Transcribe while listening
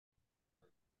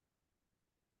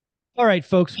All right,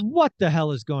 folks, what the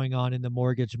hell is going on in the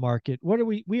mortgage market? What are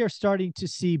we are starting to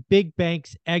see big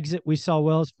banks exit. We saw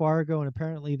Wells Fargo, and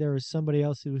apparently there is somebody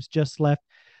else who was just left.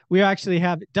 We actually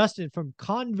have Dustin from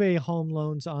Convey Home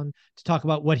Loans on to talk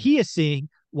about what he is seeing,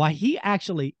 why he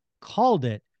actually called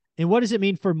it, and what does it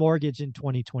mean for mortgage in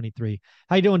 2023.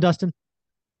 How you doing, Dustin?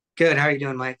 Good. How are you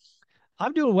doing, Mike?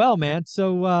 I'm doing well, man.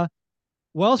 So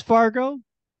Wells Fargo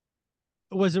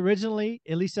was originally,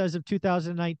 at least as of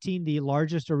 2019, the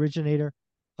largest originator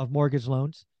of mortgage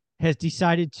loans, has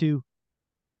decided to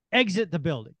exit the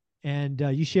building. And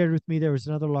you shared with me there was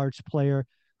another large player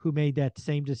who made that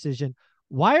same decision.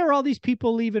 Why are all these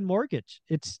people leaving mortgage?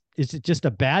 Is it just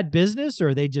a bad business, or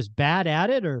are they just bad at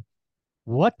it, or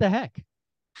what the heck?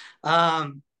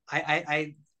 Um,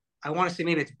 I want to say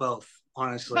maybe it's both,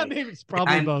 honestly. Maybe it's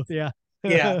probably And both. Yeah.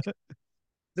 yeah,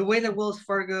 the way that Wells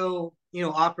Fargo,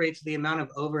 operates, the amount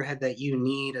of overhead that you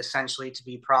need essentially to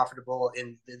be profitable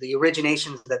in the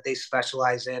originations that they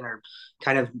specialize in, or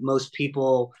kind of most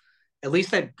people, at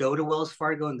least that go to Wells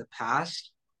Fargo in the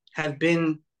past, have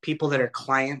been people that are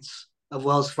clients of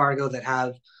Wells Fargo that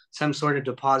have some sort of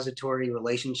depository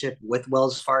relationship with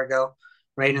Wells Fargo,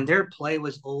 right? And their play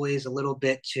was always a little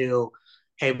bit to,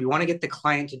 hey, we want to get the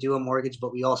client to do a mortgage,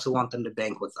 but we also want them to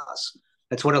bank with us.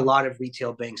 That's what a lot of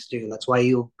retail banks do. That's why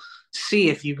you see,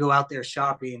 if you go out there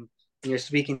shopping and you're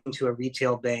speaking to a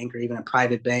retail bank or even a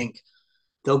private bank,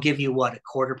 they'll give you what, a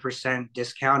 1/4%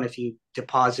 discount if you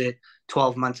deposit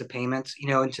 12 months of payments,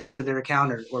 into their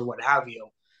account, or what have you.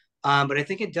 But I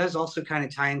think it does also kind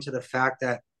of tie into the fact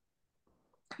that,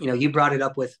 you brought it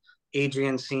up with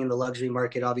Adrian seeing the luxury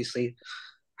market obviously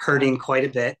hurting quite a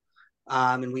bit.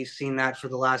 And we've seen that for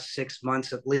the last 6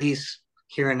 months at least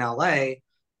here in LA.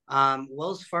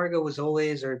 Wells Fargo was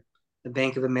always, or the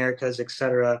Bank of Americas, et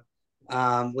cetera,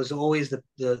 was always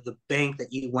the bank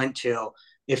that you went to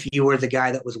if you were the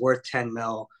guy that was worth 10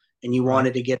 mil and you Right.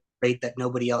 wanted to get a rate that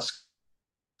nobody else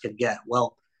could get.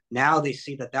 Well, now they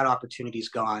see that that opportunity's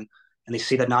gone, and they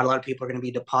see that not a lot of people are going to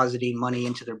be depositing money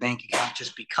into their bank account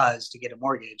just because to get a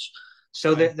mortgage.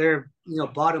 So Right. their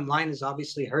bottom line is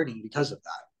obviously hurting because of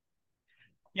that.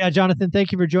 Yeah, Jonathan,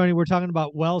 thank you for joining. We're talking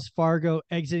about Wells Fargo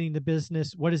exiting the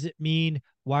business. What does it mean?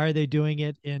 Why are they doing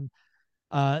it? And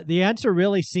the answer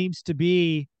really seems to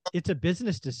be it's a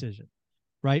business decision,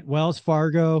 right? Wells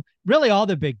Fargo, really all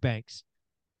the big banks.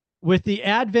 With the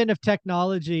advent of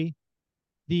technology,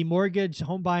 the mortgage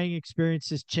home buying experience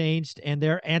has changed, and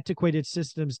their antiquated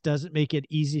systems doesn't make it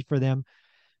easy for them.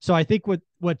 So I think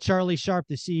what Charlie Sharp,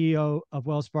 the CEO of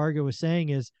Wells Fargo, was saying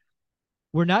is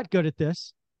we're not good at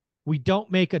this. We don't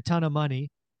make a ton of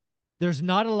money. There's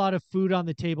not a lot of food on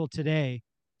the table today.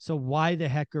 So why the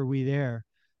heck are we there?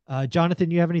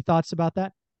 Jonathan, you have any thoughts about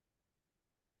that?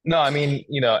 No, I mean,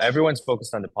 everyone's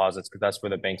focused on deposits because that's where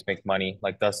the banks make money,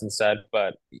 like Dustin said.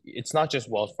 But it's not just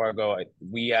Wells Fargo.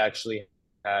 We actually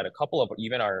had a couple of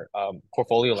even our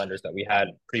portfolio lenders that we had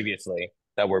previously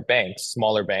that were banks,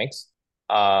 smaller banks,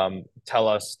 tell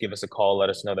us, give us a call,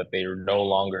 let us know that they're no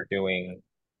longer doing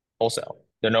wholesale.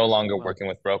 They're no longer Wow. working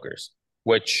with brokers,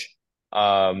 which,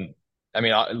 I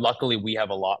mean, luckily we have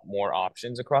a lot more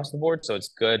options across the board. So it's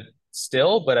good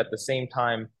still, but at the same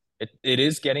time, it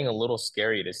is getting a little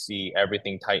scary to see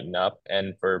everything tighten up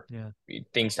and for Yeah.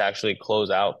 things to actually close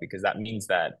out because that means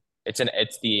that it's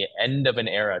the end of an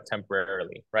era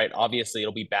temporarily, right? Obviously,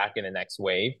 it'll be back in the next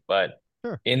wave, but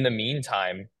Sure. in the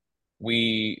meantime,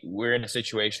 we're in a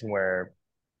situation where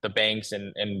the banks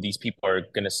and these people are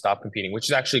going to stop competing, which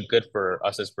is actually good for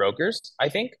us as brokers, I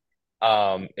think.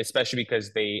 Especially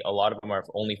because a lot of them are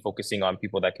only focusing on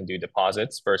people that can do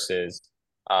deposits versus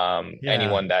Yeah.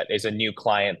 anyone that is a new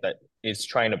client that is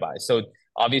trying to buy. So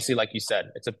obviously, like you said,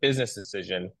 it's a business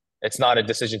decision. It's not a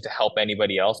decision to help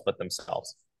anybody else but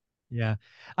themselves. Yeah.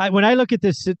 When I look at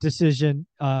this decision,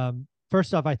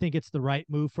 first off, I think it's the right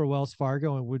move for Wells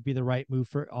Fargo and would be the right move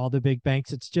for all the big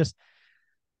banks. It's just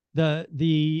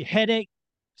the headache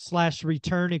slash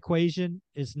return equation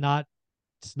is not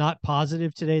it's not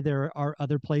positive today. There are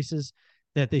other places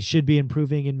that they should be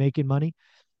improving and making money.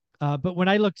 But when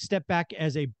I step back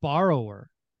as a borrower,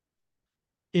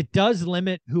 it does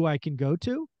limit who I can go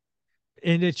to.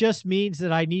 And it just means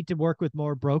that I need to work with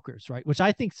more brokers, right? Which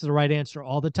I think is the right answer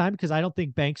all the time because I don't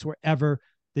think banks were ever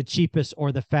the cheapest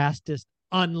or the fastest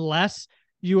unless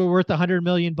you were worth 100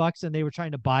 million bucks and they were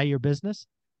trying to buy your business.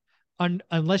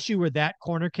 Unless you were that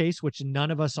corner case, which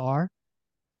none of us are,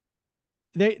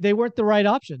 they weren't the right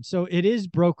option. So it is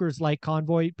brokers like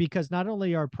Convoy because not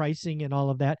only are pricing and all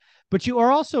of that, but you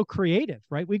are also creative,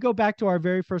 right? We go back to our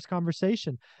very first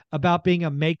conversation about being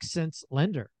a make sense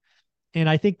lender. And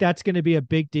I think that's going to be a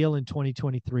big deal in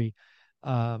 2023.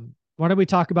 Why don't we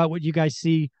talk about what you guys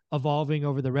see evolving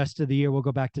over the rest of the year? We'll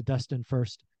go back to Dustin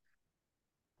first.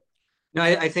 No,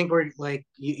 I think we're like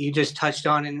you just touched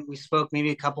on, and we spoke maybe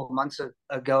a couple of months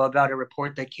ago about a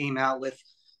report that came out with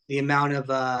the amount of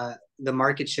the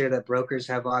market share that brokers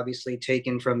have obviously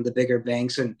taken from the bigger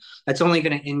banks, and that's only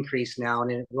going to increase now.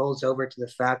 And it rolls over to the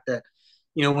fact that,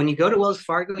 when you go to Wells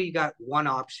Fargo, you got one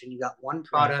option, you got one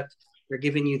product, right. They're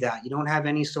giving you that. You don't have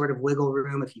any sort of wiggle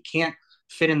room. If you can't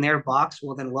fit in their box,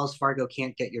 well, then Wells Fargo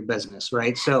can't get your business,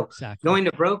 right? So exactly. Going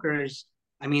to brokers,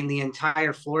 I mean, the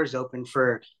entire floor is open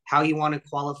for how you want to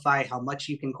qualify, how much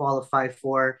you can qualify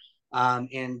for,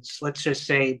 and let's just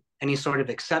say any sort of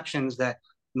exceptions that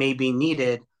may be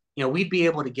needed, we'd be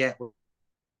able to get,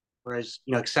 whereas,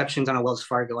 exceptions on a Wells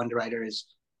Fargo underwriter is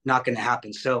not going to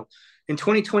happen. So in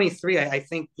 2023, I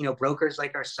think, brokers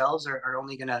like ourselves are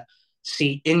only going to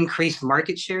see increased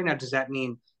market share. Now, does that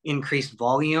mean increased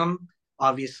volume?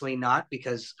 Obviously not,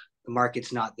 because the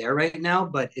market's not there right now,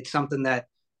 but it's something that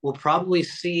we'll probably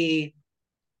see.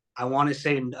 I want to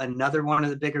say another one of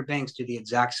the bigger banks do the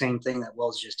exact same thing that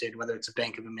Wells just did, whether it's a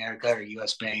Bank of America or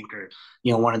US Bank or,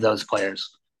 one of those players.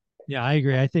 Yeah, I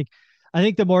agree. I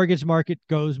think the mortgage market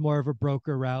goes more of a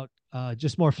broker route,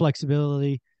 just more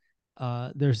flexibility.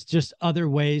 There's just other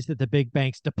ways that the big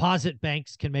banks, deposit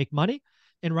banks, can make money.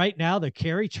 And right now the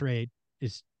carry trade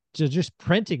is just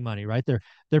printing money, right?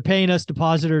 They're paying us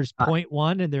depositors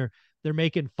 0.1 and they're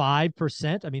making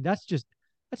 5%. I mean,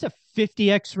 that's a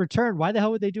 50x return. Why the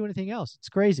hell would they do anything else? It's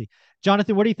crazy.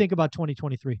 Jonathan, what do you think about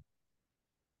 2023?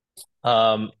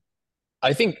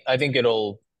 I think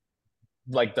it'll,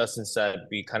 like Dustin said,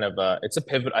 be kind of it's a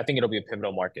pivot. I think it'll be a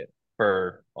pivotal market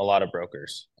for a lot of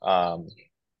brokers.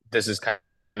 This is kind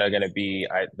of going to be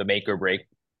the make or break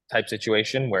type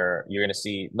situation where you're going to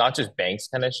see not just banks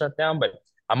kind of shut down, but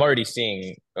I'm already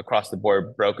seeing across the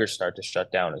board brokers start to shut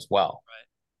down as well.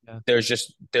 Right. Yeah.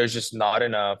 There's just not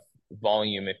enough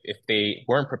volume. If they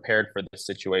weren't prepared for this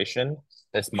situation,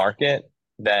 this market,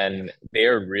 then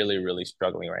they're really, really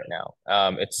struggling right now.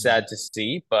 It's sad to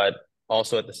see, but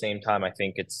also at the same time, I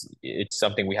think it's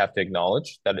something we have to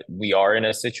acknowledge, that we are in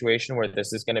a situation where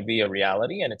this is going to be a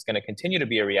reality, and it's going to continue to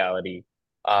be a reality,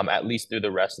 at least through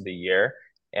the rest of the year.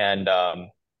 And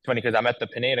it's funny because I'm at the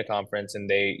Pineda conference,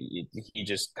 and he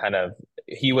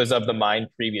was of the mind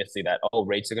previously that,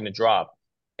 rates are going to drop.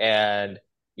 And,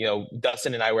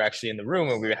 Dustin and I were actually in the room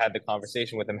and we had the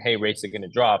conversation with him, hey, rates are going to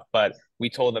drop. But we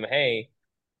told him, hey,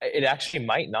 it actually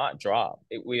might not drop.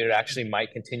 It actually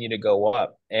might continue to go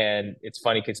up. And it's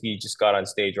funny because he just got on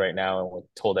stage right now and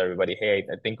told everybody, hey,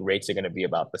 I think rates are going to be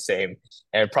about the same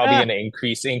and probably going to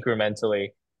increase incrementally.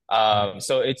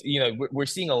 So it's, we're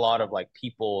seeing a lot of like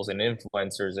people's and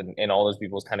influencers and all those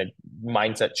people's kind of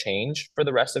mindset change for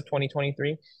the rest of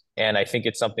 2023. And I think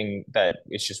it's something that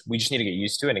we just need to get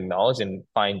used to and acknowledge and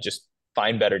find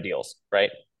better deals, right?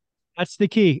 That's the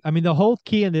key. I mean, the whole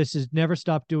key in this is never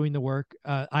stop doing the work.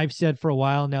 I've said for a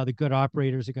while now, the good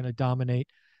operators are going to dominate.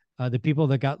 The people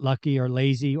that got lucky or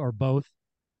lazy or both,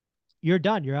 you're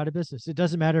done. You're out of business. It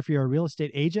doesn't matter if you're a real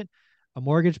estate agent, a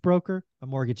mortgage broker, a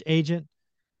mortgage agent,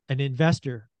 an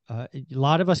investor. A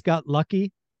lot of us got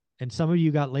lucky and some of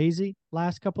you got lazy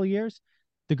last couple of years.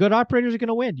 The good operators are going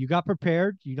to win. You got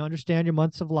prepared. You understand your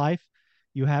months of life.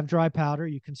 You have dry powder.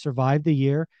 You can survive the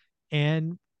year.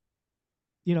 And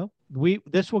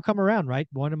this will come around, right?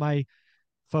 One of my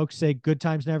folks say good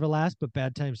times never last, but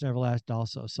bad times never last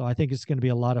also. So I think it's going to be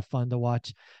a lot of fun to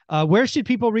watch. Where should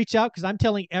people reach out? Because I'm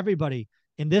telling everybody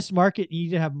in this market, you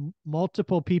need to have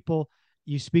multiple people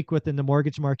you speak with in the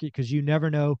mortgage market, because you never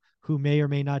know who may or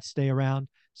may not stay around.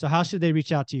 So how should they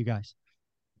reach out to you guys?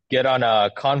 Get on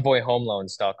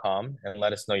convoyhomeloans.com and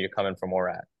let us know you're coming from where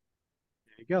at.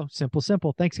 There you go.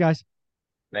 Simple. Thanks, guys.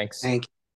 Thanks. Thank you.